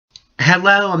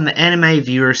Hello, I'm the Anime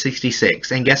Viewer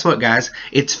 66, and guess what, guys?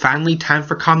 It's finally time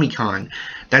for Kamicon.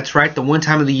 That's right, the one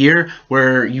time of the year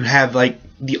where you have like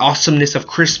the awesomeness of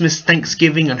Christmas,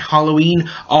 Thanksgiving, and Halloween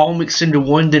all mixed into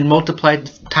one, then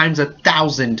multiplied times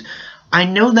 1,000. I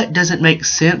know that doesn't make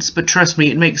sense, but trust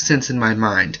me, it makes sense in my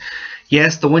mind.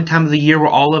 Yes, the one time of the year where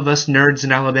all of us nerds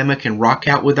in Alabama can rock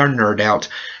out with our nerd out.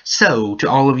 So, to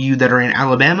all of you that are in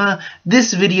Alabama,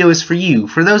 this video is for you.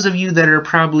 For those of you that are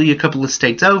probably a couple of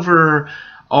states over,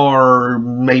 or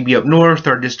maybe up north,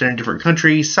 or just in a different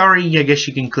country, sorry, I guess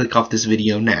you can click off this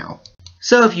video now.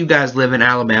 So if you guys live in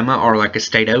Alabama or like a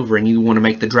state over and you want to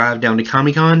make the drive down to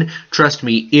Kamicon, trust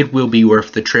me, it will be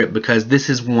worth the trip because this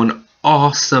is one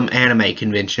awesome anime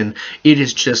convention. It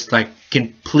is just like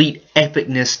complete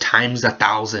epicness times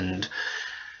 1,000.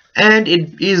 And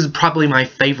it is probably my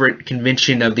favorite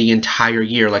convention of the entire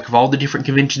year. Like of all the different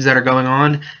conventions that are going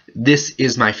on, this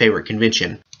is my favorite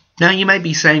convention. Now you might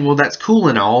be saying, well, that's cool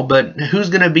and all, but who's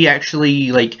going to be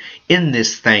actually like in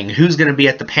this thing? Who's going to be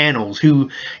at the panels? Who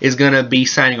is going to be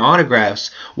signing autographs?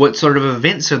 What sort of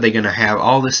events are they going to have?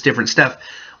 All this different stuff.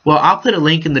 Well, I'll put a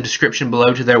link in the description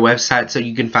below to their website so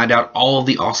you can find out all of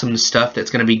the awesome stuff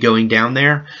that's going to be going down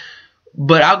there.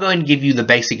 But I'll go ahead and give you the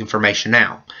basic information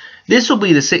now. This will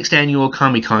be the 6th annual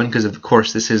Kamicon because, of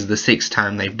course, this is the 6th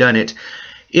time they've done it.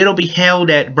 It'll be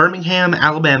held at Birmingham,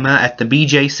 Alabama at the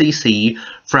BJCC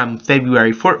from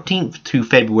February 14th to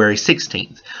February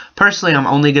 16th. Personally, I'm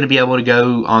only going to be able to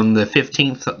go on the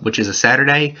 15th, which is a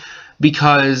Saturday,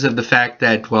 because of the fact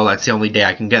that, well, that's the only day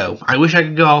I can go. I wish I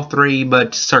could go all 3,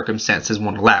 but circumstances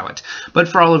won't allow it. But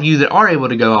for all of you that are able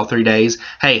to go all 3 days,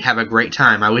 hey, have a great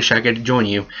time. I wish I could join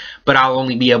you, but I'll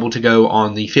only be able to go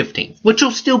on the 15th, which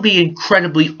will still be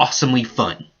incredibly awesomely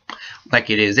fun,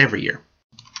 like it is every year.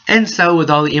 And so,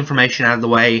 with all the information out of the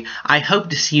way, I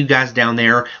hope to see you guys down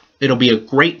there. It'll be a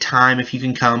great time if you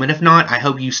can come, and if not, I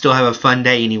hope you still have a fun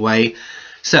day anyway.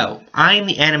 So, I'm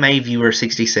the Anime Viewer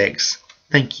 66.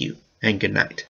 Thank you, and good night.